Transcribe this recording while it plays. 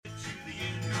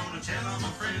tell all my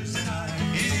friends that I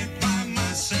hit it by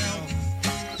myself.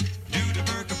 Do the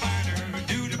Birkebeiner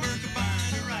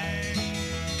right.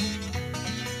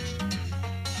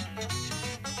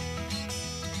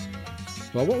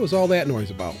 Well, what was all that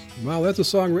noise about? Well, that's a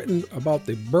song written about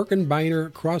the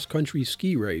Birkebeiner cross-country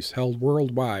ski race held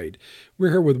worldwide.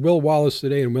 We're here with Will Wallace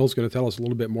today, and Will's going to tell us a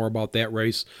little bit more about that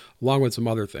race, along with some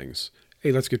other things.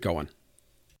 Hey, let's get going.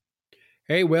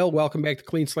 Hey, Will, welcome back to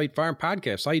Clean Slate Farm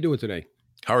Podcast. How you doing today?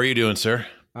 How are you doing, sir?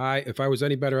 If I was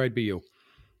any better, I'd be you.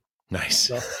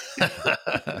 Nice.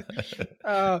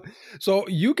 So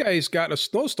you guys got a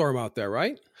snowstorm out there,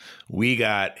 right? We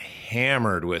got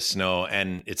hammered with snow,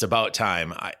 and it's about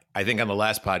time. I think on the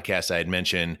last podcast I had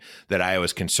mentioned that I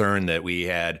was concerned that we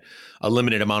had a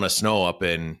limited amount of snow up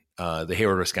in the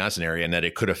Hayward, Wisconsin area, and that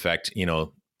it could affect,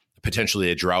 potentially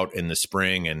a drought in the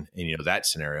spring and that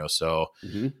scenario. So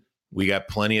we got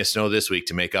plenty of snow this week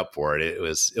to make up for it. It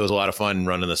was a lot of fun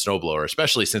running the snowblower,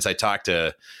 especially since I talked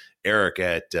to Eric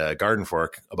at Garden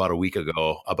Fork about a week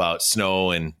ago about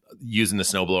snow and using the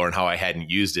snowblower and how I hadn't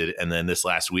used it. And then this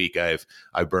last week, I've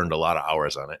burned a lot of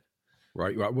hours on it.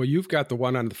 Right. Well, you've got the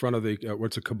one on the front of the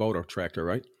what's a Kubota tractor,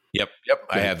 right? Yep.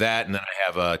 I have that, and then I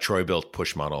have a Troy built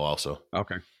push model also.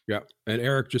 Okay. Yeah. And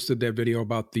Eric just did that video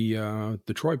about the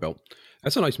Troy built.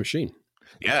 That's a nice machine.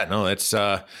 Yeah, no, it's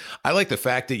I like the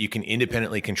fact that you can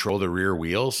independently control the rear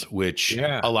wheels, which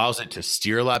allows it to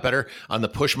steer a lot better. On the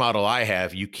push model I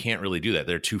have, you can't really do that.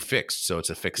 They're too fixed, so it's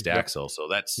a fixed axle. So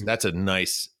that's a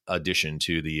nice addition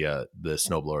to the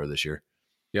snowblower this year.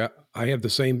 Yeah, I have the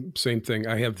same thing.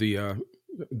 I have the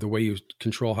way you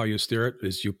control how you steer it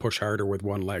is you push harder with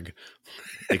one leg.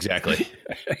 Exactly.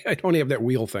 I don't have that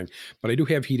wheel thing, but I do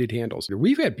have heated handles.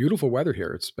 We've had beautiful weather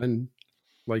here. It's been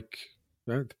like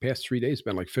the past 3 days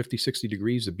been like 50, 60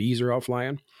 degrees. The bees are out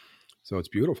flying. So it's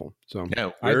beautiful. So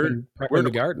yeah, I've been prepping in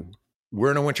the garden.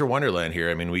 We're in a winter wonderland here.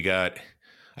 I mean, we got,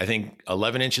 I think,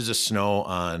 11 inches of snow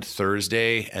on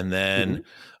Thursday. And then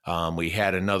we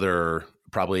had another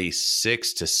probably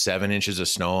 6 to 7 inches of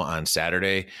snow on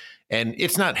Saturday. And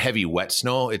it's not heavy, wet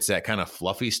snow. It's that kind of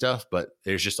fluffy stuff, but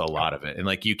there's just a lot of it. And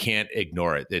like, you can't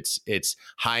ignore it. It's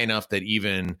high enough that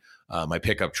even my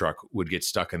pickup truck would get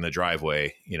stuck in the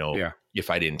driveway, if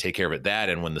I didn't take care of it. That,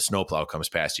 and when the snowplow comes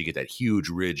past, you get that huge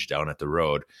ridge down at the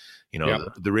road.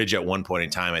 The ridge at one point in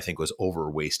time, I think, was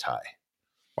over waist high.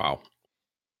 Wow.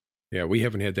 Yeah, we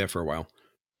haven't had that for a while.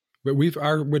 But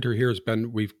our winter here has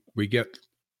been, we get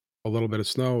a little bit of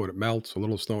snow and it melts, a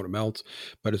little snow and it melts,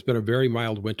 but it's been a very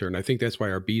mild winter. And I think that's why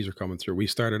our bees are coming through. We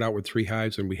started out with 3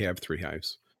 hives and we have 3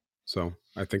 hives. So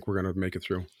I think we're going to make it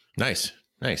through. Nice.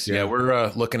 Yeah,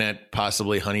 we're looking at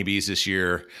possibly honeybees this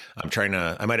year.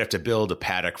 I might have to build a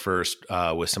paddock first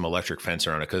with some electric fence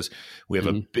around it because we have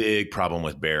a big problem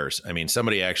with bears. I mean,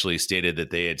 somebody actually stated that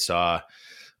they had saw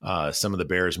some of the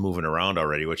bears moving around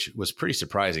already, which was pretty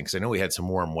surprising because I know we had some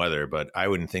warm weather, but I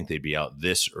wouldn't think they'd be out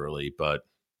this early. But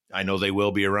I know they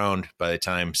will be around by the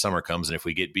time summer comes. And if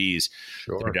we get bees,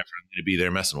 they're definitely going to be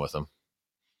there messing with them.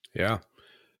 Yeah.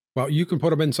 Well, you can put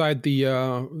them inside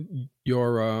the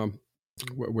your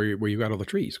where you got all the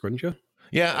trees, couldn't you?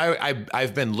 Yeah,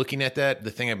 I've been looking at that. The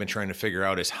thing I've been trying to figure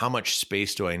out is how much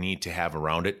space do I need to have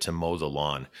around it to mow the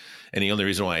lawn? And the only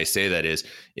reason why I say that is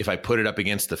if I put it up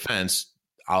against the fence,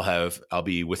 I'll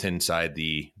be within inside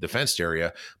the fenced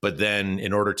area. But then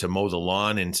in order to mow the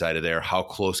lawn inside of there, how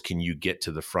close can you get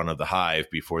to the front of the hive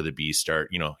before the bees start?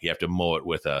 You have to mow it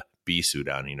with a bee suit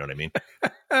on. You know what I mean?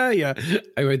 Yeah.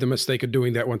 I made the mistake of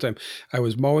doing that one time. I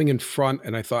was mowing in front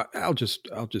and I thought, I'll just,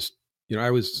 I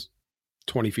was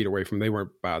 20 feet away from them. They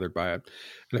weren't bothered by it.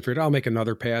 And I figured I'll make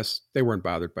another pass. They weren't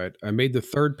bothered by it. I made the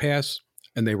third pass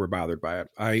and they were bothered by it.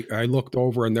 I looked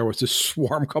over and there was this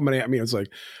swarm coming at me. I was like,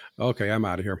 okay, I'm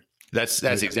out of here. That's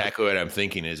exactly what I'm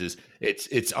thinking is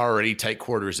it's already tight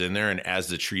quarters in there. And as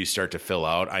the trees start to fill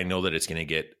out, I know that it's going to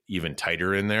get even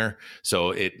tighter in there.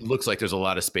 So it looks like there's a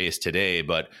lot of space today,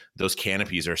 but those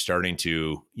canopies are starting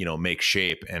to, make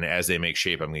shape. And as they make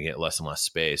shape, I'm going to get less and less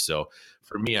space. So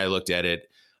for me, I looked at it.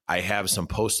 I have some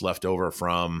posts left over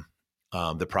from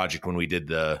the project when we did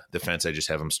the fence. I just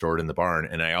have them stored in the barn.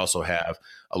 And I also have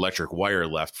electric wire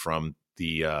left from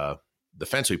the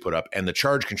fence we put up, and the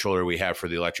charge controller we have for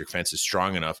the electric fence is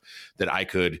strong enough that I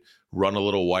could run a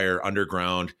little wire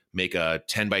underground, make a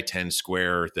 10 by 10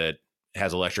 square that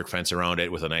has electric fence around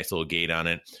it with a nice little gate on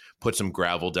it, put some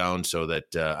gravel down so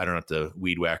that I don't have to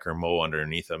weed whack or mow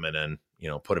underneath them, and then,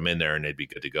 put them in there and they'd be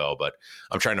good to go. But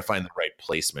I'm trying to find the right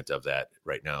placement of that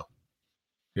right now.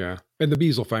 Yeah. And the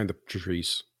bees will find the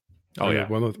trees. Oh, yeah.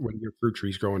 When your fruit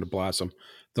trees grow into blossom,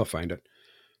 they'll find it.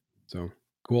 So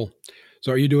cool.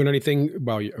 So are you doing anything?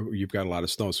 Well, you've got a lot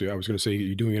of snow. So I was going to say, are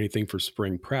you doing anything for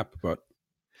spring prep? But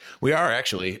We are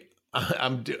actually.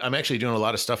 I'm actually doing a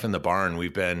lot of stuff in the barn.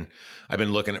 I've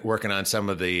been working on some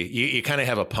of the. You kind of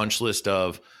have a punch list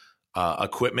of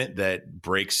equipment that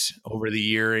breaks over the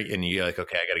year, and you're like,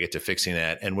 okay, I got to get to fixing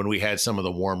that. And when we had some of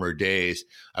the warmer days,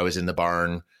 I was in the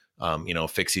barn,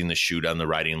 fixing the chute on the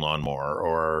riding lawnmower,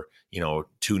 or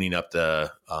tuning up the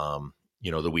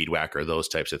the weed whacker, those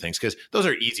types of things. Because those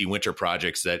are easy winter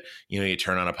projects that, you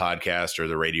turn on a podcast or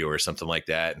the radio or something like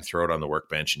that and throw it on the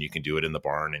workbench, and you can do it in the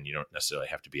barn, and you don't necessarily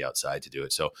have to be outside to do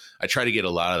it. So I try to get a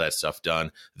lot of that stuff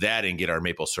done, and get our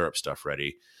maple syrup stuff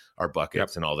ready, our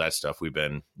buckets and all that stuff. We've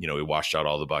been, we washed out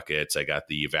all the buckets. I got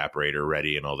the evaporator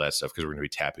ready and all that stuff, because we're going to be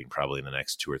tapping probably in the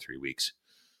next 2 or 3 weeks.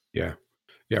 Yeah.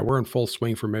 Yeah. We're in full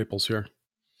swing for maples here.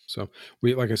 So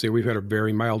like I say, we've had a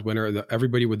very mild winter.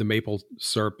 Everybody with the maple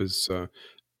syrup is,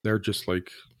 they're just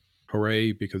like,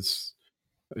 hooray, because,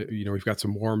 we've got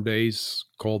some warm days,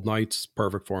 cold nights,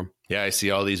 perfect for them. Yeah. I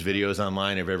see all these videos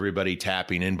online of everybody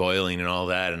tapping and boiling and all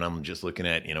that. And I'm just looking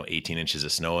at, 18 inches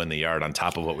of snow in the yard on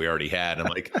top of what we already had. I'm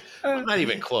like, I'm not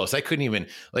even close. I couldn't even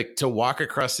to walk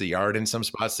across the yard in some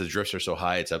spots. The drifts are so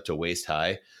high, it's up to waist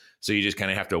high. So you just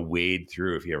kind of have to wade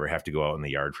through if you ever have to go out in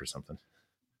the yard for something.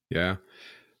 Yeah.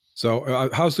 So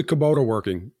how's the Kubota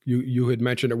working? You had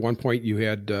mentioned at one point you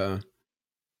had a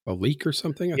leak or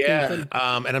something. I think.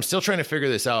 And I'm still trying to figure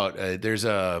this out. There's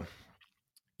a,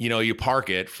 you park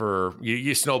it for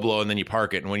you snow blow, and then you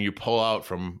park it, and when you pull out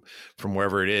from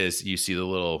wherever it is, you see the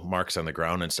little marks on the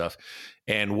ground and stuff.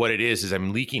 And what it is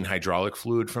I'm leaking hydraulic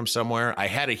fluid from somewhere. I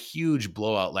had a huge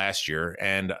blowout last year,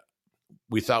 and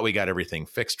we thought we got everything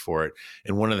fixed for it.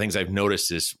 And one of the things I've noticed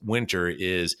this winter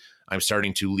is I'm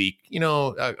starting to leak,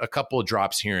 a couple of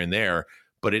drops here and there,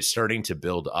 but it's starting to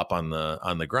build up on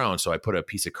the ground. So I put a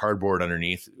piece of cardboard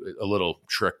underneath, a little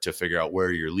trick to figure out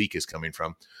where your leak is coming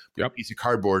from. Put a piece of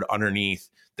cardboard underneath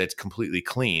that's completely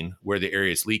clean where the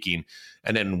area is leaking.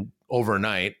 And then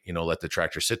overnight, let the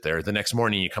tractor sit there. The next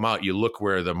morning you come out, you look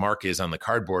where the mark is on the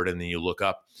cardboard, and then you look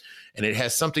up, and it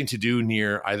has something to do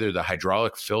near either the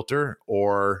hydraulic filter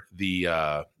or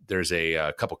there's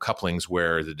a couple couplings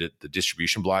where the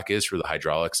distribution block is for the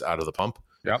hydraulics out of the pump.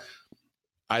 Yep.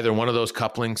 Either one of those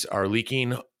couplings are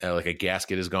leaking, like a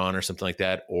gasket is gone or something like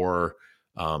that, or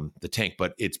the tank.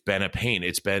 But it's been a pain.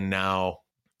 It's been now,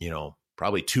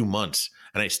 probably 2 months,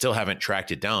 and I still haven't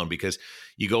tracked it down, because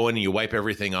you go in and you wipe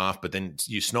everything off, but then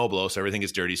you snow blow, so everything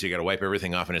gets dirty. So you got to wipe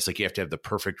everything off, and it's like you have to have the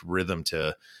perfect rhythm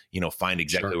to, find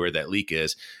exactly where that leak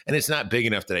is. And it's not big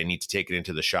enough that I need to take it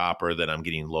into the shop or that I'm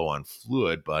getting low on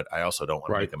fluid, but I also don't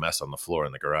want to make a mess on the floor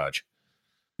in the garage.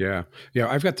 Yeah. Yeah.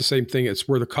 I've got the same thing. It's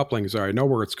where the couplings are. I know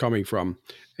where it's coming from,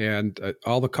 and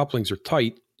all the couplings are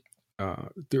tight.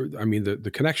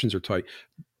 The connections are tight,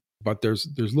 but there's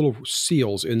little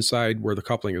seals inside where the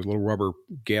coupling is, a little rubber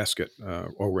gasket,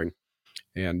 O-ring.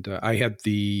 And I had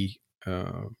the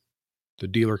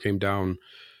dealer came down.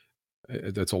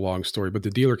 That's a long story, but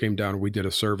the dealer came down and we did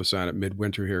a service on it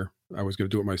midwinter here. I was going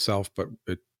to do it myself, but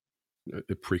it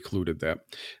precluded that.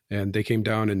 And they came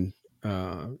down and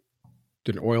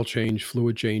did an oil change,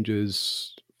 fluid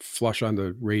changes, flush on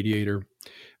the radiator,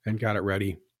 and got it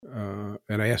ready. And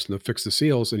I asked him to fix the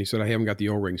seals, and he said, I haven't got the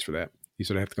O-rings for that. He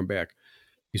said, I have to come back.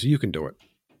 He said, you can do it.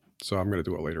 So I'm going to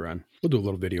do it later on. We'll do a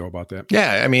little video about that.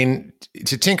 Yeah. I mean,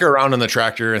 to tinker around on the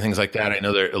tractor and things like that, I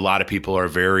know that a lot of people are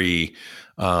very,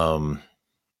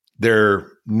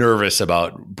 they're nervous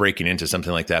about breaking into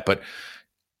something like that. But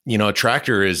a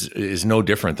tractor is no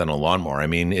different than a lawnmower. I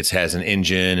mean, it has an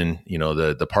engine, and,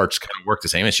 the parts kind of work the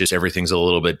same. It's just everything's a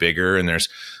little bit bigger, and there's,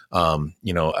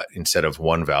 instead of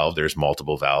one valve, there's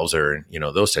multiple valves, or,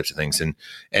 those types of things. And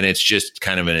it's just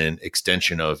kind of an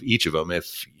extension of each of them.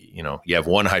 If, you have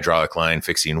one hydraulic line,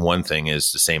 fixing one thing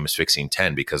is the same as fixing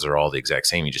 10, because they're all the exact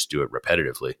same. You just do it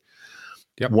repetitively.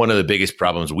 Yep. One of the biggest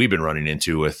problems we've been running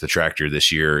into with the tractor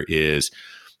this year is,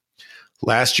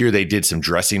 last year, they did some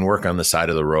dressing work on the side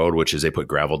of the road, which is they put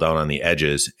gravel down on the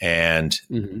edges, and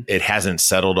it hasn't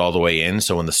settled all the way in.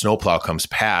 So when the snowplow comes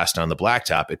past on the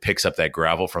blacktop, it picks up that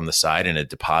gravel from the side and it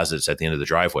deposits at the end of the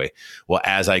driveway. Well,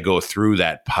 as I go through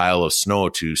that pile of snow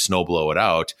to snow blow it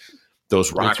out,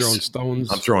 those rocks, I'm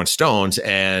throwing stones,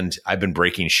 and I've been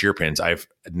breaking shear pins.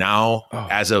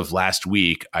 As of last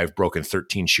week, I've broken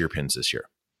 13 shear pins this year.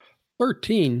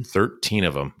 13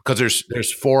 of them, because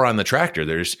there's 4 on the tractor.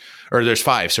 There's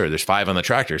 5. Sorry, there's 5 on the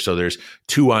tractor. So there's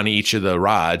 2 on each of the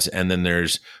rods, and then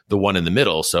there's the one in the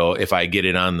middle. So if I get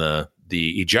it on the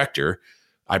ejector,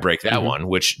 I break that one,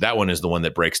 which that one is the one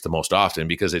that breaks the most often,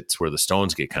 because it's where the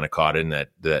stones get kind of caught in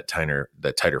that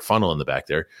tighter funnel in the back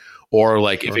there. Or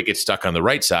like if Sure. it gets stuck on the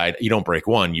right side, you don't break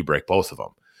one, you break both of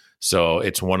them. So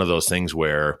it's one of those things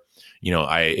where, you know,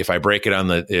 if I break it on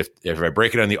the if I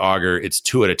break it on the auger, it's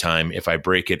 2 at a time. If I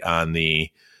break it on the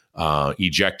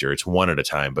ejector, it's 1 at a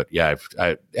time. But yeah,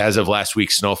 as of last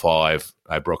week's snowfall,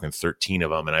 I've broken 13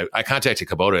 of them, and I contacted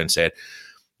Kubota and said,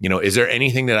 you know, is there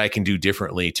anything that I can do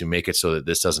differently to make it so that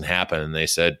this doesn't happen? And they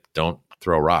said, don't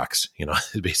throw rocks. You know,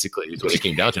 basically is what it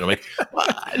came down to. And I'm like, well,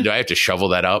 do I have to shovel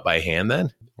that out by hand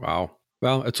then? Wow.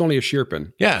 Well, it's only a shear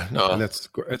pin. Yeah, no, And that's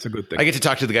a good thing. I get to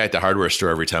talk to the guy at the hardware store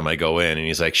every time I go in, and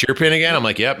he's like, shear pin again? I'm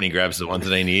like, yep. And he grabs the ones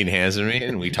that I need and hands them to me,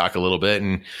 and we talk a little bit,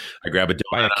 and I grab a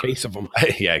Buy donut. a case of them.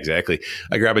 Yeah, exactly.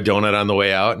 I grab a donut on the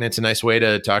way out, and it's a nice way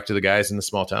to talk to the guys in the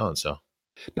small town. So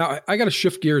Now, I got to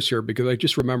shift gears here because I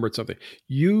just remembered something.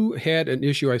 You had an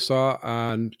issue I saw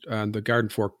on the Garden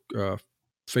Fork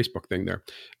Facebook thing there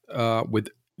with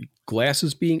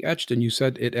glasses being etched, and you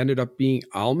said it ended up being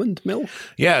almond milk?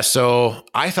 yeah, so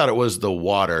I thought it was the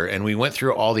water, and we went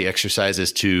through all the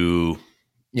exercises to,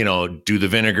 you know, do the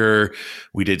vinegar.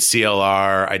 We did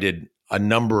CLR. I did a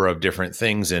number of different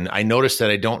things, and I noticed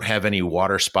that I don't have any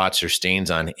water spots or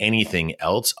stains on anything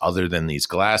else other than these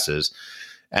glasses.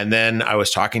 And then I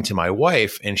was talking to my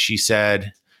wife, and she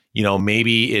said, you know,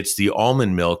 maybe it's the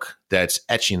almond milk that's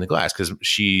etching the glass, because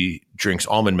she drinks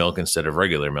almond milk instead of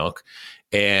regular milk.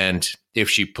 And if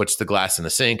she puts the glass in the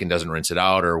sink and doesn't rinse it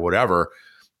out or whatever,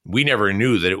 we never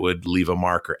knew that it would leave a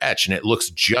mark or etch. And it looks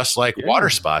just like water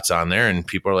spots on there. And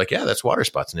people are like, yeah, that's water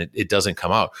spots. And it doesn't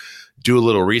come out. Do a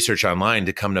little research online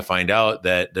to come to find out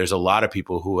that there's a lot of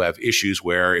people who have issues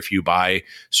where if you buy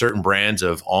certain brands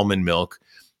of almond milk,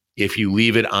 if you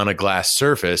leave it on a glass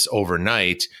surface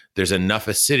overnight, there's enough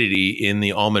acidity in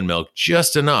the almond milk,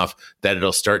 just enough that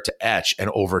it'll start to etch. And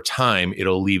over time,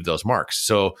 it'll leave those marks.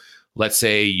 So let's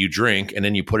say you drink and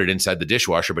then you put it inside the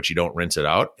dishwasher, but you don't rinse it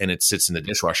out, and it sits in the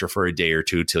dishwasher for a day or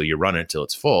two till you run it till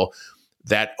it's full.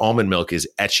 That almond milk is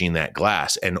etching that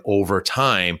glass. And over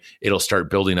time, it'll start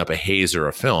building up a haze or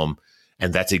a film.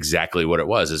 And that's exactly what it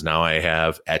was, is now I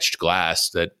have etched glass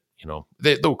that, you know,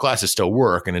 the glasses still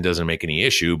work and it doesn't make any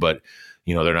issue, but,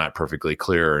 you know, they're not perfectly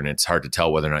clear and it's hard to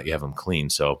tell whether or not you have them clean.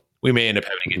 So we may end up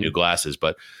having to get new glasses,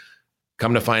 but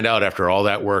come to find out after all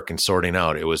that work and sorting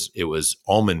out, it was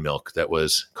almond milk that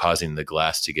was causing the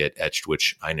glass to get etched,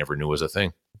 which I never knew was a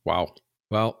thing. Wow.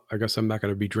 Well, I guess I'm not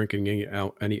going to be drinking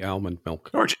any almond milk.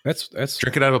 Or That's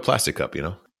drink it out of a plastic cup, you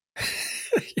know?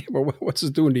 Yeah, but what's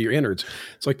it doing to your innards?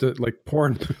 It's like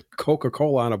pouring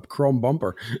Coca-Cola on a chrome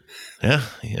bumper. Yeah,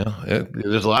 you know,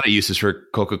 there's a lot of uses for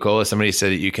Coca-Cola. Somebody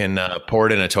said that you can pour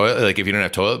it in a toilet. Like if you don't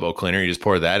have toilet bowl cleaner, you just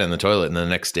pour that in the toilet, and then the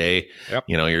next day,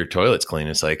 you know, your toilet's clean.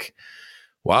 It's like,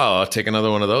 wow, I'll take another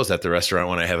one of those at the restaurant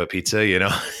when I have a pizza, you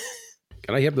know?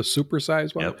 Can I have the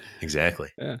supersized one? Yep, exactly.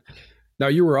 Yeah. Now,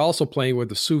 you were also playing with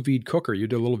the sous vide cooker. You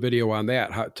did a little video on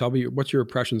that. Tell me, what's your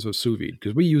impressions of sous vide?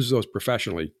 Because we use those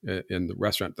professionally in the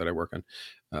restaurant that I work in.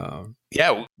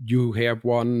 Yeah. You have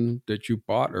one that you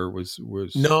bought or was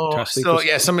no. testing? So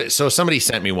yeah, somebody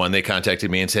sent me one. They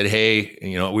contacted me and said, hey,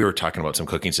 you know, we were talking about some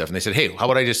cooking stuff, and they said, hey, how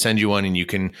about I just send you one and you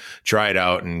can try it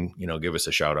out and, you know, give us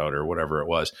a shout out or whatever it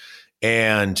was.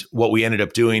 And what we ended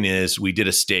up doing is we did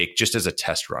a steak just as a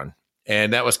test run.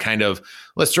 And that was kind of,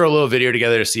 let's throw a little video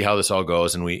together to see how this all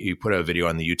goes. And we put a video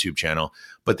on the YouTube channel.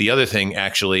 But the other thing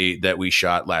actually that we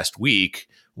shot last week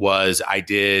was I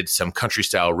did some country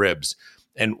style ribs.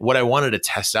 And what I wanted to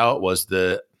test out was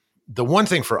the one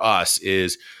thing for us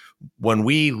is when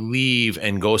we leave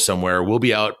and go somewhere, we'll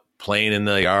be out playing in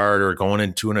the yard or going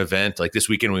into an event. Like this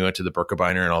weekend, we went to the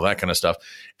Birkebeiner and all that kind of stuff.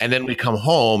 And then we come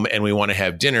home and we want to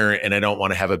have dinner, and I don't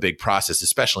want to have a bbig process,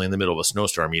 especially in the middle of a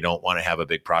snowstorm. You don't want to have a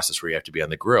big process where you have to be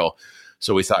on the grill.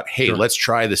 So we thought, hey, let's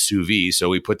try the sous vide. So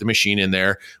we put the machine in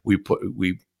there. We put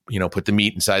the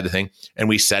meat inside the thing, and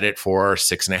we set it for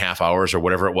 6.5 hours or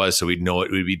whatever it was. So we'd know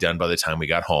it would be done by the time we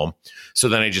got home. So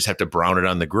then I just have to brown it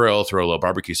on the grill, throw a little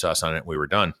barbecue sauce on it, and we were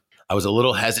done. I was a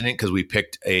little hesitant because we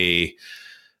picked a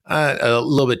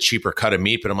little bit cheaper cut of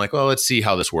meat, but I'm like, well, let's see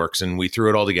how this works. And we threw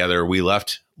it all together. We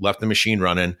left the machine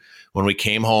running. When we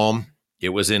came home, it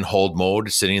was in hold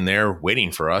mode, sitting there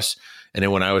waiting for us. And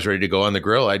then when I was ready to go on the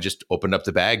grill, I just opened up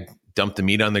the bag, dumped the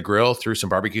meat on the grill, threw some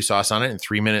barbecue sauce on it. And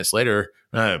 3 minutes later,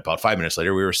 about 5 minutes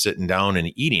later, we were sitting down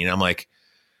and eating. I'm like,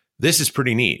 this is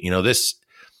pretty neat. You know,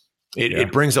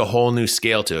 it brings a whole new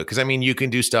scale to it. Because I mean, you can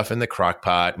do stuff in the crock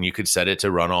pot and you could set it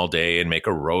to run all day and make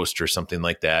a roast or something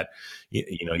like that.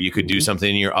 You know, you could do something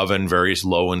in your oven very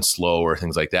low and slow or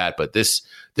things like that. But this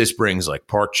brings like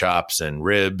pork chops and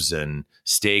ribs and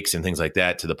steaks and things like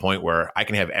that to the point where I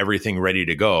can have everything ready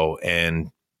to go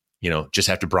and, you know, just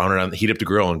have to brown it on, heat up the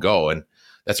grill and go. And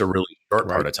that's a really short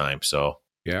part of time. So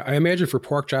Yeah, I imagine for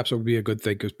pork chops it would be a good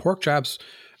thing because pork chops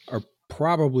are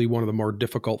probably one of the more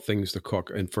difficult things to cook.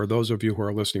 And for those of you who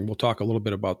are listening, we'll talk a little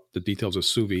bit about the details of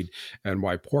sous vide and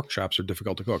why pork chops are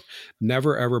difficult to cook.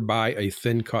 Never ever buy a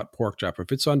thin cut pork chop.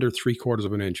 If it's under 3/4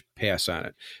 of an inch, pass on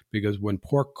it because when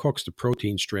pork cooks, the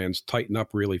protein strands tighten up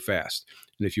really fast.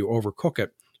 And if you overcook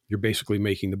it, you're basically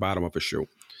making the bottom of a shoe.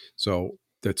 So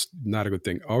that's not a good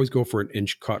thing. Always go for an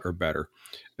inch cut or better.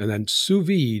 And then sous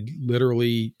vide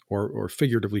literally or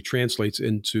figuratively translates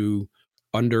into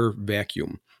under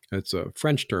vacuum. It's a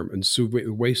French term. And the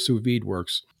way sous vide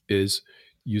works is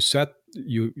you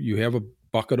have a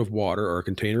bucket of water or a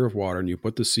container of water, and you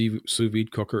put the sous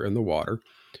vide cooker in the water.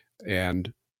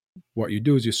 And what you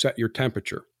do is you set your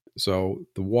temperature. So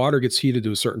the water gets heated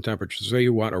to a certain temperature. So say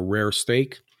you want a rare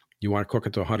steak, you want to cook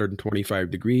it to 125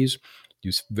 degrees.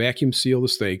 You vacuum seal the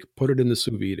steak, put it in the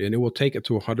sous vide, and it will take it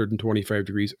to 125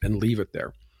 degrees and leave it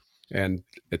there. And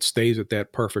it stays at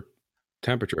that perfect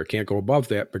temperature. It can't go above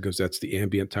that because that's the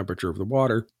ambient temperature of the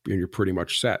water, and you're pretty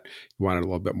much set. You want it a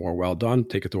little bit more well done,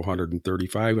 take it to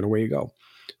 135, and away you go.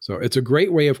 So it's a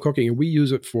great way of cooking, and we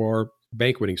use it for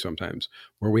banqueting sometimes,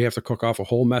 where we have to cook off a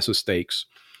whole mess of steaks,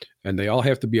 and they all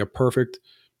have to be a perfect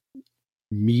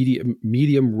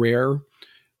medium rare.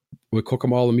 We cook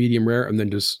them all a medium rare, and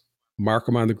then just mark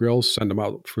them on the grill, send them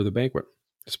out for the banquet.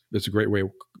 It's a great way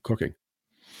of cooking.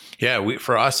 Yeah,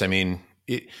 for us, I mean,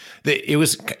 it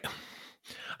was.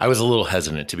 I was a little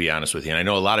hesitant, to be honest with you, and I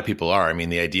know a lot of people are. I mean,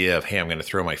 the idea of, hey, I'm going to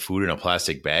throw my food in a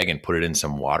plastic bag and put it in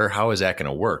some water. How is that going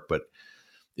to work? But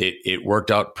it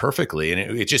worked out perfectly,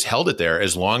 and it just held it there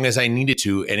as long as I needed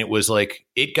to, and it was like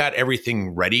it got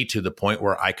everything ready to the point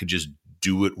where I could just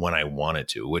do it when I wanted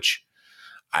to, which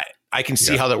I can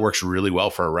see how that works really well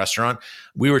for a restaurant.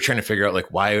 We were trying to figure out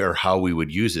like why or how we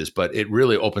would use this, but it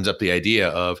really opens up the idea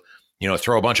of,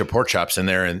 throw a bunch of pork chops in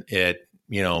there and at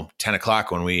 10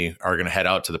 o'clock when we are going to head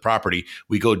out to the property,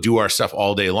 we go do our stuff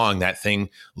all day long. That thing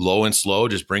low and slow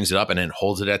just brings it up and then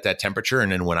holds it at that temperature.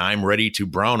 And then when I'm ready to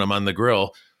brown them on the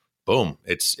grill, boom,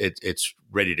 it's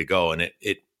ready to go. And I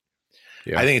think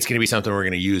it's going to be something we're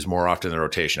going to use more often in the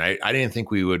rotation. I didn't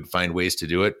think we would find ways to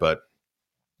do it, but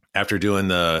after doing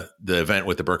the event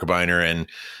with the Birkebeiner and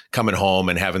coming home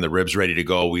and having the ribs ready to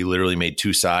go, we literally made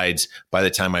 2 sides. By the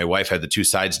time my wife had the 2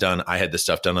 sides done, I had the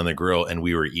stuff done on the grill, and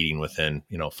we were eating within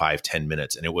 5-10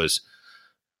 minutes. And it would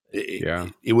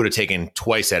have taken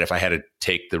twice that if I had to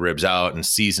take the ribs out and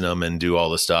season them and do all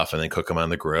the stuff and then cook them on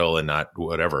the grill and not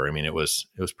whatever. I mean, it was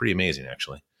pretty amazing,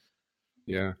 actually.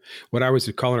 Yeah, when I was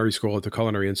at culinary school at the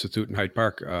Culinary Institute in Hyde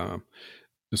Park.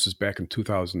 This is back in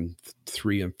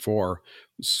 2003 and 4.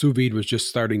 Sous vide was just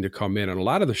starting to come in, and a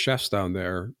lot of the chefs down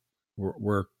there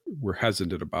were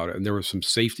hesitant about it. And there were some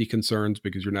safety concerns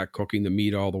because you're not cooking the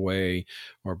meat all the way,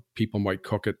 or people might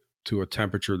cook it to a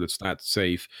temperature that's not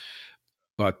safe.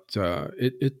 But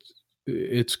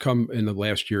it's come in the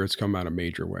last year. It's come out a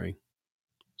major way.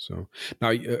 So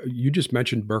now you just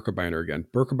mentioned Birkebeiner again.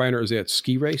 Birkebeiner is that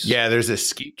ski race? Yeah, there's a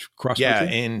ski cross. Yeah,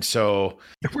 and so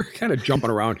we're kind of jumping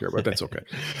around here, but that's okay.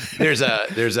 There's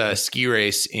a ski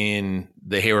race in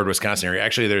the Hayward, Wisconsin area.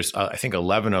 Actually, there's I think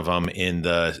 11 of them in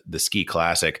the Ski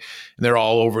Classic, and they're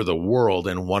all over the world.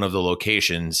 And one of the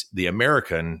locations, the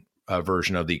American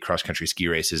version of the cross country ski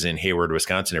race, is in Hayward,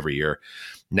 Wisconsin every year.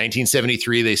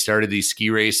 1973, they started these ski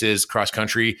races cross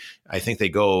country. I think they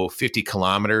go 50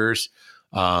 kilometers.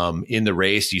 In the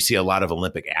race, you see a lot of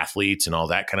Olympic athletes and all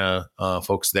that kind of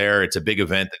folks there. It's a big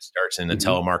event that starts in the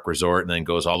Telemark Resort and then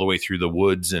goes all the way through the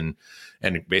woods and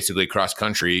basically cross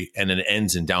country, and then it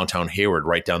ends in downtown Hayward,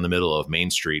 right down the middle of Main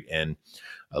Street. And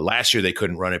last year they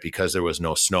couldn't run it because there was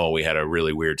no snow. We had a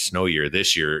really weird snow year.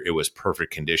 This year it was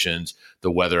perfect conditions.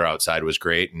 The weather outside was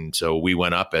great. And so we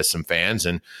went up as some fans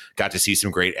and got to see some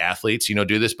great athletes,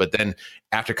 do this. But then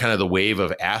after kind of the wave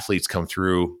of athletes come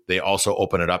through, they also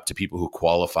open it up to people who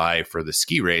qualify for the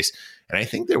ski race. And I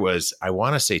think there was, I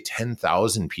want to say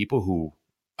 10,000 people who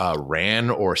ran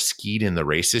or skied in the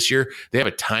race this year. They have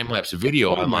a time-lapse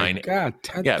video online. My God,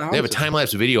 10,000. Yeah, they have a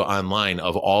time-lapse video online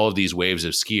of all of these waves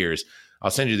of skiers. I'll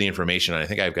send you the information. I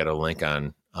think I've got a link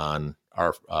on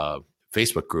our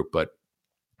Facebook group, but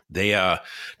they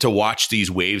to watch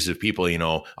these waves of people,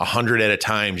 100 at a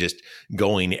time, just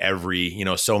going every,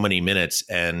 so many minutes.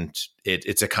 And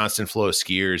it's a constant flow of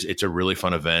skiers. It's a really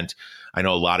fun event. I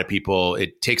know a lot of people,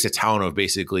 it takes a town of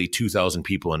basically 2,000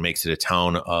 people and makes it a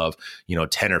town of,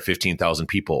 10 or 15,000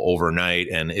 people overnight.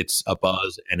 And it's a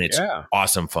buzz and it's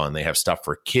awesome fun. They have stuff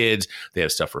for kids. They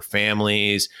have stuff for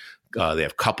families. They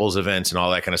have couples events and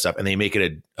all that kind of stuff, and they make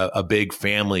it a big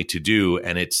family to do.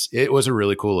 And it was a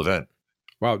really cool event.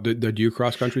 Wow. Did you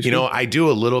cross country ski? You know, I do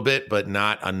a little bit, but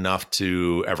not enough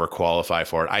to ever qualify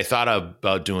for it. I thought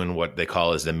about doing what they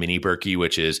call as the mini Berkey,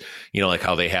 which is, like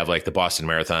how they have like the Boston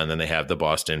Marathon, then they have the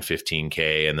Boston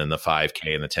 15K, and then the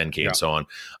 5K and the 10K and so on.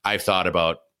 I've thought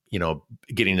about,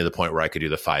 getting to the point where I could do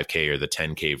the 5K or the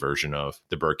 10K version of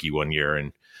the Berkey one year,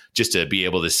 and just to be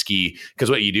able to ski,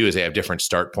 because what you do is they have different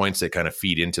start points that kind of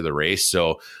feed into the race.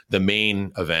 So the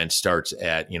main event starts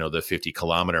at, the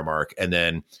 50-kilometer mark, and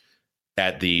then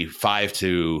at the 5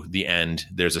 to the end,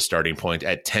 there's a starting point.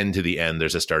 At 10 to the end,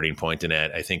 there's a starting point. And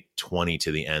at, I think, 20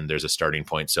 to the end, there's a starting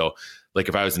point. So like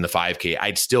if I was in the 5K,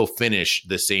 I'd still finish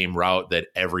the same route that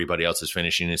everybody else is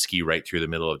finishing and ski right through the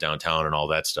middle of downtown and all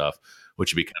that stuff,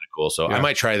 which would be kind of cool. So I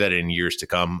might try that in years to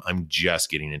come. I'm just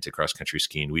getting into cross-country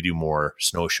skiing. We do more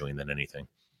snowshoeing than anything.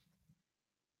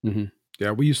 Mm-hmm.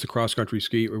 Yeah, we used to cross-country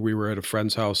ski. We were at a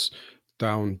friend's house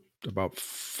down about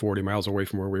 40 miles away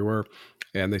from where we were.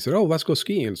 And they said, "Oh, let's go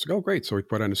skiing." And it's like, "Oh, great." So we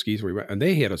put on the skis. We went, and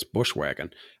they had us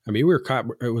bushwhacking. I mean, we were caught.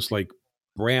 It was like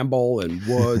bramble and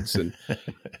woods. And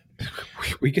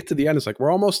we get to the end. It's like,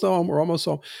 we're almost home. We're almost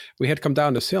home. We had to come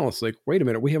down this hill. It's like, wait a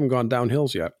minute. We haven't gone down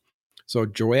hills yet. So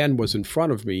Joanne was in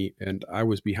front of me and I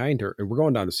was behind her. And we're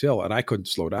going down this hill and I couldn't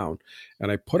slow down.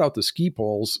 And I put out the ski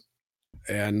poles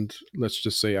and let's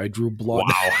just say I drew blood.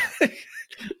 Wow.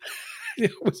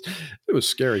 It was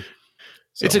scary.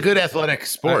 So, it's a good athletic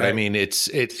sport. I mean, it's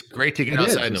great to get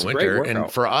outside in the winter.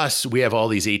 And for us, we have all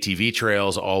these ATV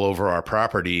trails all over our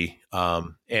property.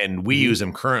 And we use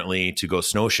them currently to go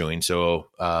snowshoeing. So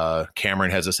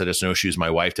Cameron has a set of snowshoes, my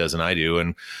wife does, and I do.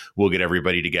 And we'll get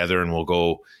everybody together and we'll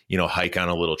go, hike on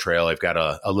a little trail. I've got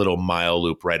a little mile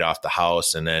loop right off the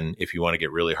house. And then if you want to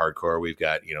get really hardcore, we've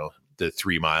got, the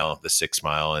 3 mile, the 6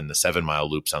 mile, and the 7 mile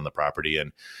loops on the property.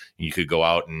 And you could go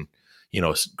out and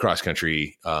cross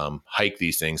country, hike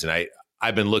these things. And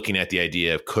I've been looking at the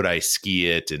idea of, could I ski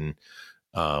it and,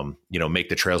 make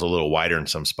the trails a little wider in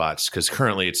some spots? Cause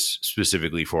currently it's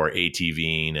specifically for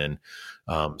ATVing and,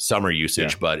 summer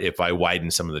usage. Yeah. But if I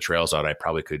widen some of the trails out, I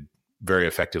probably could very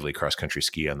effectively cross country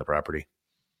ski on the property.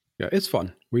 Yeah. It's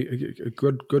fun.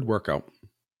 Good workout.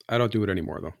 I don't do it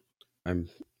anymore though.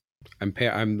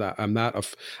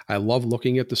 I love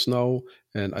looking at the snow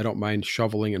and I don't mind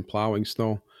shoveling and plowing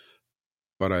snow.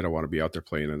 But I don't want to be out there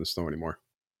playing in the snow anymore.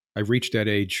 I've reached that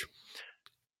age.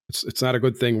 It's not a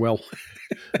good thing, Will.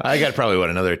 I got probably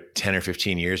another 10 or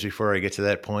 15 years before I get to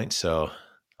that point. So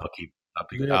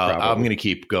I'm going to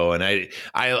keep going.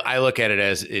 I look at it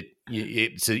as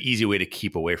it's an easy way to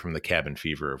keep away from the cabin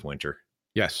fever of winter.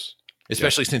 Yes.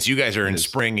 Especially since you guys are in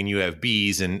spring and you have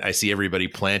bees and I see everybody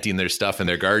planting their stuff in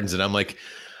their gardens. And I'm like,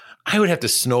 I would have to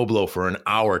snow blow for an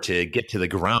hour to get to the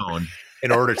ground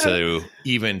in order to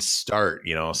even start,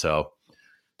 so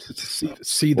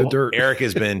see the dirt. Eric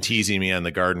has been teasing me on the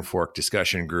Garden Fork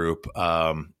discussion group.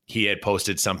 He had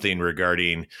posted something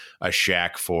regarding a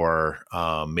shack for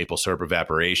maple syrup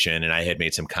evaporation. And I had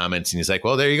made some comments and he's like,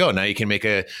 well, there you go. Now you can make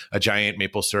a giant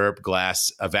maple syrup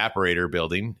glass evaporator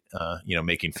building,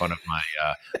 making fun of my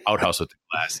outhouse with the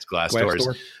glass doors.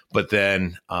 Door. But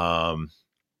then,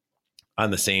 on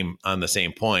the same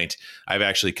point, I've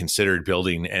actually considered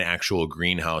building an actual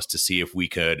greenhouse to see if we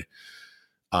could,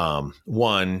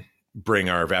 one, bring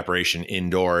our evaporation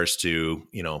indoors to,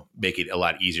 make it a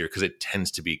lot easier because it tends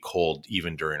to be cold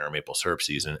even during our maple syrup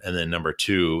season. And then number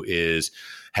two is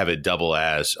have it double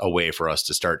as a way for us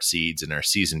to start seeds in our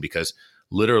season, because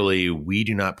literally we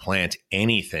do not plant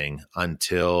anything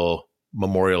until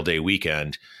Memorial Day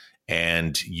weekend.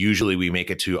 And usually we make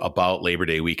it to about Labor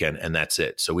Day weekend and that's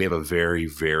it. So we have a very,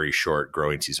 very short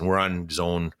growing season. We're on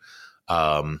zone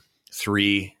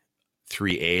 3A,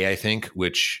 I think,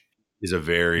 which is a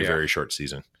very, very short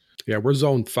season. Yeah, we're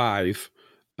zone 5,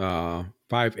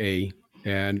 5A.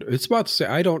 And it's about to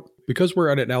say, because we're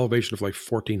at an elevation of like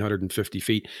 1,450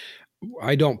 feet,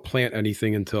 I don't plant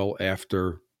anything until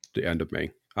after the end of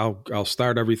May. I'll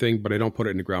start everything, but I don't put it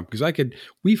in the ground because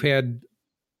we've had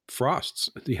frosts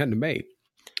at the end of May.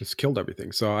 It's killed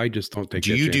everything. So I just don't take.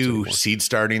 Do you do anymore. Seed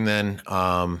starting then?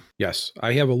 Yes,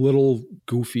 I have a little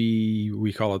goofy.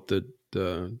 We call it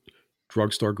the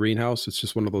drugstore greenhouse. It's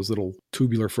just one of those little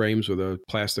tubular frames with a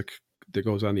plastic that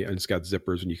goes on the end. It's got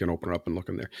zippers and you can open it up and look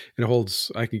in there. And it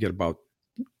holds. I can get about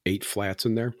 8 flats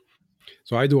in there.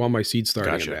 So I do all my seed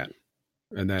starting in that,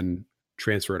 and then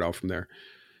transfer it out from there.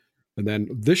 And then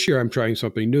this year I'm trying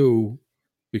something new.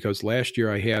 Because last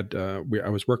year I had, I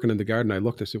was working in the garden. I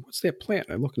looked, I said, what's that plant?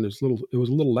 I looked and it was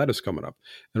a little lettuce coming up,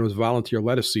 and it was volunteer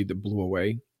lettuce seed that blew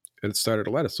away and it started a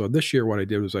lettuce. So this year what I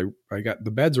did was I got,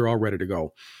 the beds are all ready to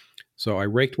go. So I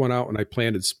raked one out and I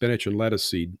planted spinach and lettuce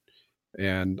seed,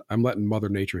 and I'm letting Mother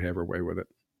Nature have her way with it.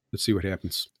 let's see what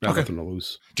happens. I have Okay. nothing to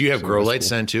lose. Do you have So grow that's lights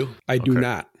cool. then too? I do Okay.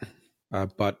 not,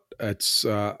 but it's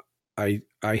I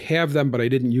have them, but I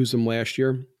didn't use them last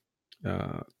year.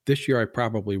 This year I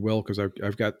probably will because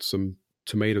I've got some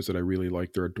tomatoes that I really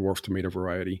like. They're a dwarf tomato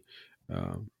variety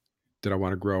that I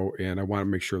want to grow, and I want to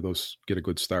make sure those get a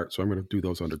good start. So I'm going to do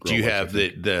those under grow Do you lights, I have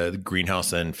think. the greenhouse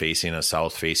then facing a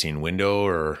south facing window,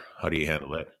 or how do you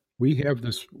handle it? We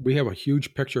have a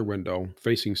huge picture window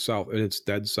facing south, and it's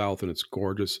dead south, and it's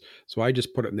gorgeous. So I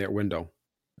just put it in that window,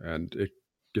 and it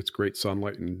gets great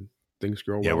sunlight, and things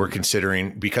grow Yeah, well. we're in there.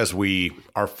 considering, because we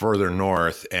are further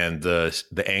north and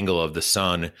the angle of the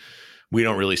sun, we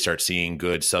don't really start seeing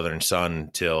good southern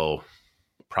sun till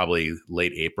probably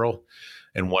late April.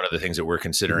 And one of the things that we're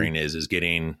considering is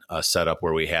getting a setup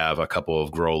where we have a couple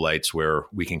of grow lights where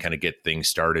we can kind of get things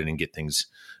started and get things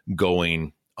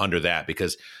going under that,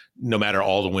 because no matter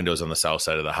all the windows on the south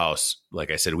side of the house,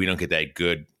 like I said, we don't get that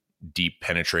good deep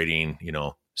penetrating,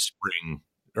 spring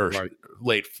or Right.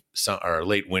 late sun or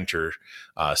late winter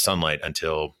sunlight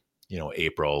until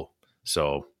April.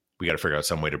 So we got to figure out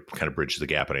some way to kind of bridge the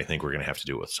gap, and I think we're going to have to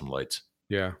do it with some lights.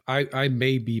 Yeah, I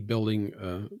may be building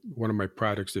one of my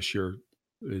projects this year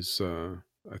is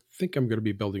I think I'm going to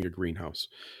be building a greenhouse.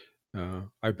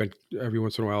 I've been every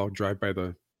once in a while I'll drive by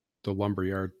the lumber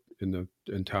yard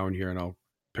in town here, and I'll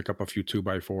pick up a few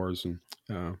 2x4s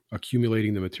and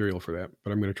accumulating the material for that.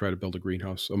 But I'm going to try to build a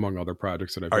greenhouse among other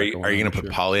projects that I've got Are you going going to on put this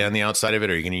year. poly on the outside of it?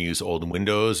 Are you going to use old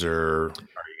windows, or It's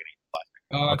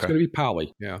Okay. going to be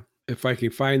poly. Yeah. If I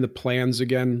can find the plans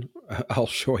again, I'll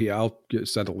show you. I'll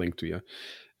send a link to you.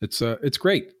 It's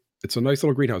great. It's a nice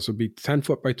little greenhouse. It'll be 10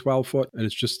 foot by 12 foot, and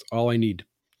it's just all I need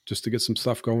just to get some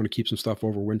stuff going to keep some stuff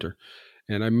over winter.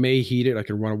 And I may heat it. I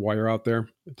can run a wire out there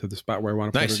to the spot where I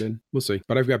want to Nice. put it in. We'll see.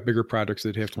 But I've got bigger projects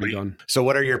that have to be done. So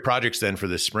what are your projects then for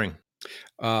this spring?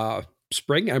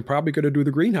 Spring, I'm probably going to do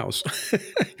the greenhouse.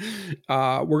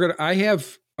 I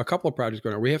have a couple of projects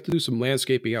going on. We have to do some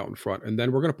landscaping out in front, and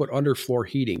then we're going to put underfloor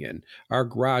heating in. Our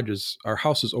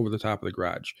house is over the top of the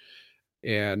garage,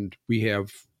 and we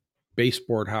have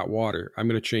baseboard hot water. I'm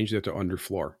going to change that to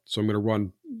underfloor. So I'm going to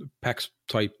run PEX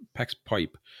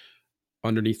pipe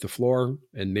underneath the floor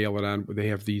and nail it on. They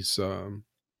have these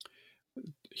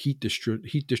heat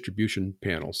distribution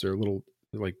panels. They're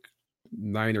like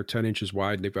 9 or 10 inches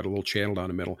wide, and they've got a little channel down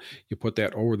the middle. You put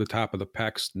that over the top of the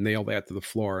PEX, nail that to the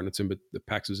floor, and the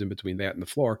PEX is in between that and the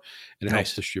floor, and it helps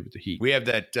Nice. distribute the heat. We have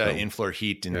that So, in-floor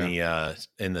heat in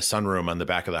the sunroom on the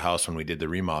back of the house when we did the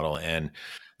remodel, and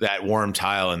that warm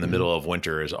tile in the middle of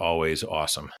winter is always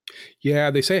awesome. Yeah,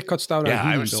 they say it cuts down on Yeah,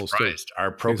 heating I was bills surprised. too.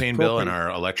 Our propane bill and propane. our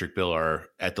electric bill are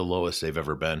at the lowest they've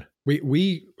ever been.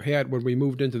 We had, when we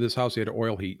moved into this house, we had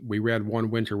oil heat. We ran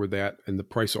one winter with that, and the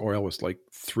price of oil was like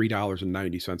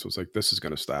 $3.90. It was like, this is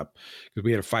going to stop, because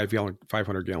we had a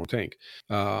 500-gallon tank.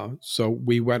 So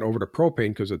we went over to propane,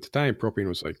 because at the time propane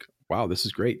was like, wow, this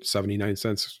is great, 79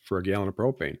 cents for a gallon of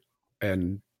propane.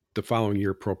 And the following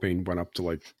year, propane went up to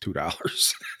like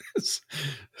 $2.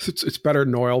 It's better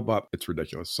than oil, but it's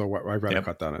ridiculous. So I'd rather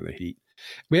cut down on the heat.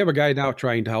 We have a guy now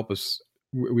trying to help us.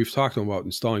 We've talked to him about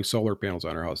installing solar panels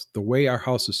on our house. The way our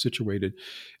house is situated,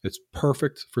 it's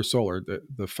perfect for solar.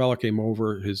 The fella came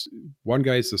over. One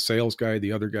guy's the sales guy,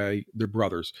 the other guy, they're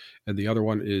brothers, and the other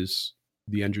one is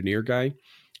the engineer guy.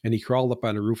 And he crawled up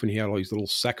on the roof, and he had all these little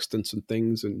sextants and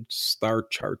things and star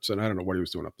charts, and I don't know what he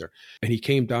was doing up there. And he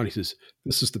came down. He says,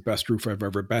 "This is the best roof I've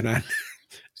ever been on."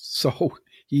 So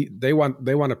they want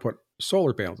to put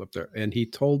solar panels up there. And he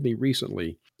told me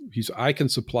recently, I can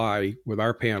supply, with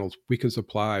our panels, we can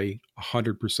supply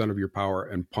 100% of your power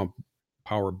and pump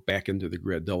power back into the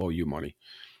grid. They'll owe you money.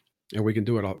 And we can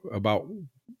do it about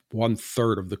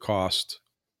 1/3 of the cost,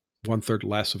 1/3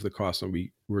 less of the cost than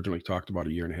we originally talked about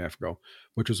a year and a half ago,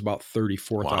 which was about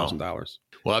 $34,000.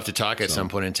 We'll have to talk at So- some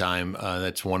point in time.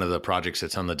 That's one of the projects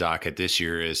that's on the docket this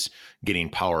year, is getting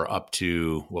power up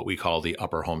to what we call the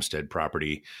Upper Homestead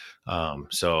property.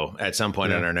 So at some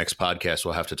point on our next podcast,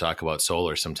 we'll have to talk about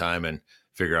solar sometime and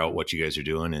figure out what you guys are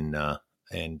doing and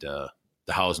the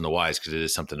hows and the whys, because it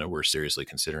is something that we're seriously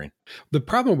considering. The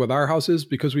problem with our house is,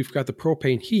 because we've got the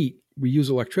propane heat, we use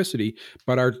electricity,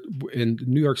 but in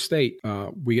New York State,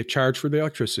 we get charged for the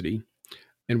electricity,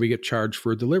 and we get charged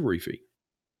for a delivery fee.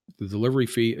 The delivery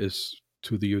fee is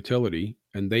to the utility,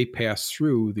 and they pass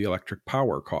through the electric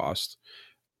power cost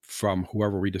from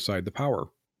whoever we decide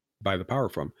buy the power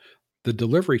from. The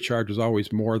delivery charge is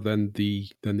always more than the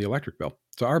electric bill.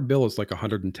 So our bill is like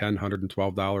 $110,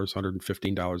 $112,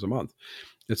 $115 a month.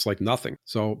 It's like nothing.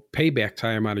 So payback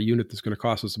time on a unit that's going to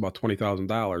cost us about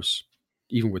 $20,000,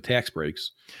 even with tax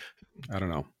breaks, I don't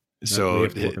know. So we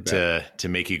have to look at that. to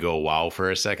make you go wow for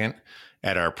a second,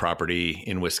 at our property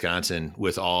in Wisconsin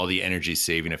with all the energy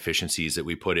saving efficiencies that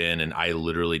we put in. And I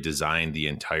literally designed the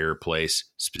entire place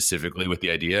specifically with the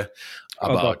idea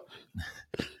about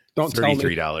don't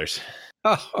 $33.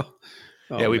 Oh,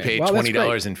 yeah, we paid well,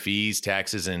 $20 in fees,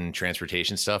 taxes, and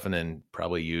transportation stuff, and then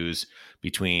probably use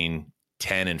between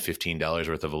 $10 and $15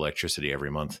 worth of electricity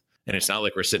every month. And it's not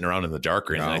like we're sitting around in the dark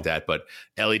or anything like that, but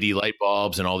LED light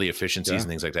bulbs and all the efficiencies and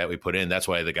things like that we put in. That's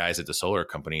why the guys at the solar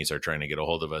companies are trying to get a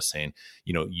hold of us saying,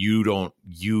 you don't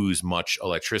use much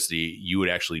electricity. You would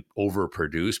actually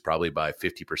overproduce probably by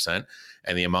 50%.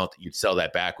 And the amount that you'd sell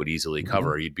that back would easily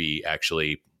cover. You'd be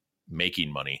actually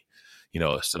making money.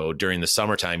 So during the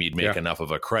summertime, you'd make enough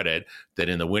of a credit that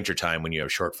in the wintertime, when you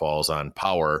have shortfalls on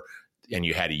power and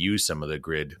you had to use some of the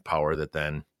grid power,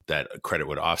 that credit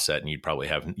would offset, and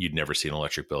you'd never see an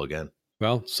electric bill again.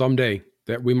 Well, someday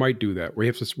that we might do that. We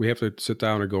have to sit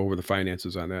down and go over the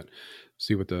finances on that,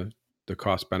 see what the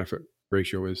cost benefit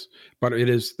ratio is. But it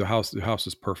is the house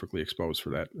is perfectly exposed for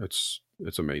that.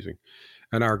 It's amazing.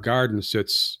 And our garden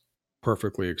sits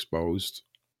perfectly exposed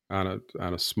on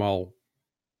a small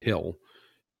hill.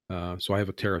 So I have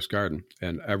a terrace garden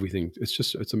and everything.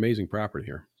 It's amazing property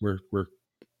here. We're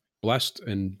blessed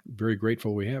and very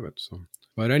grateful we have it. So,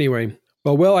 but anyway,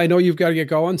 well, Will, I know you've got to get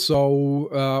going,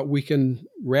 so we can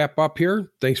wrap up here.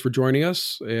 Thanks for joining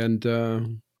us,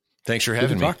 and thanks for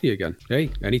having me. Talk to you again.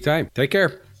 Hey, anytime. Take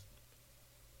care.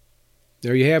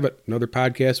 There you have it. Another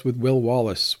podcast with Will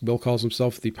Wallace. Will calls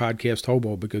himself the podcast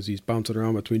hobo because he's bouncing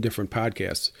around between different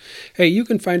podcasts. Hey, you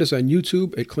can find us on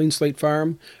YouTube at Clean Slate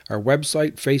Farm, our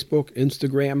website, Facebook,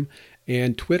 Instagram,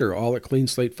 and Twitter, all at Clean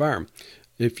Slate Farm.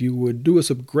 If you would do us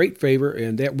a great favor,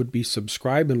 and that would be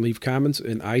subscribe and leave comments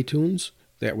in iTunes.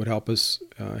 That would help us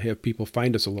have people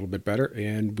find us a little bit better,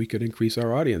 and we could increase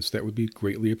our audience. That would be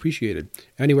greatly appreciated.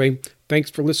 Anyway, thanks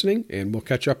for listening, and we'll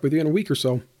catch up with you in a week or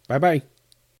so. Bye-bye.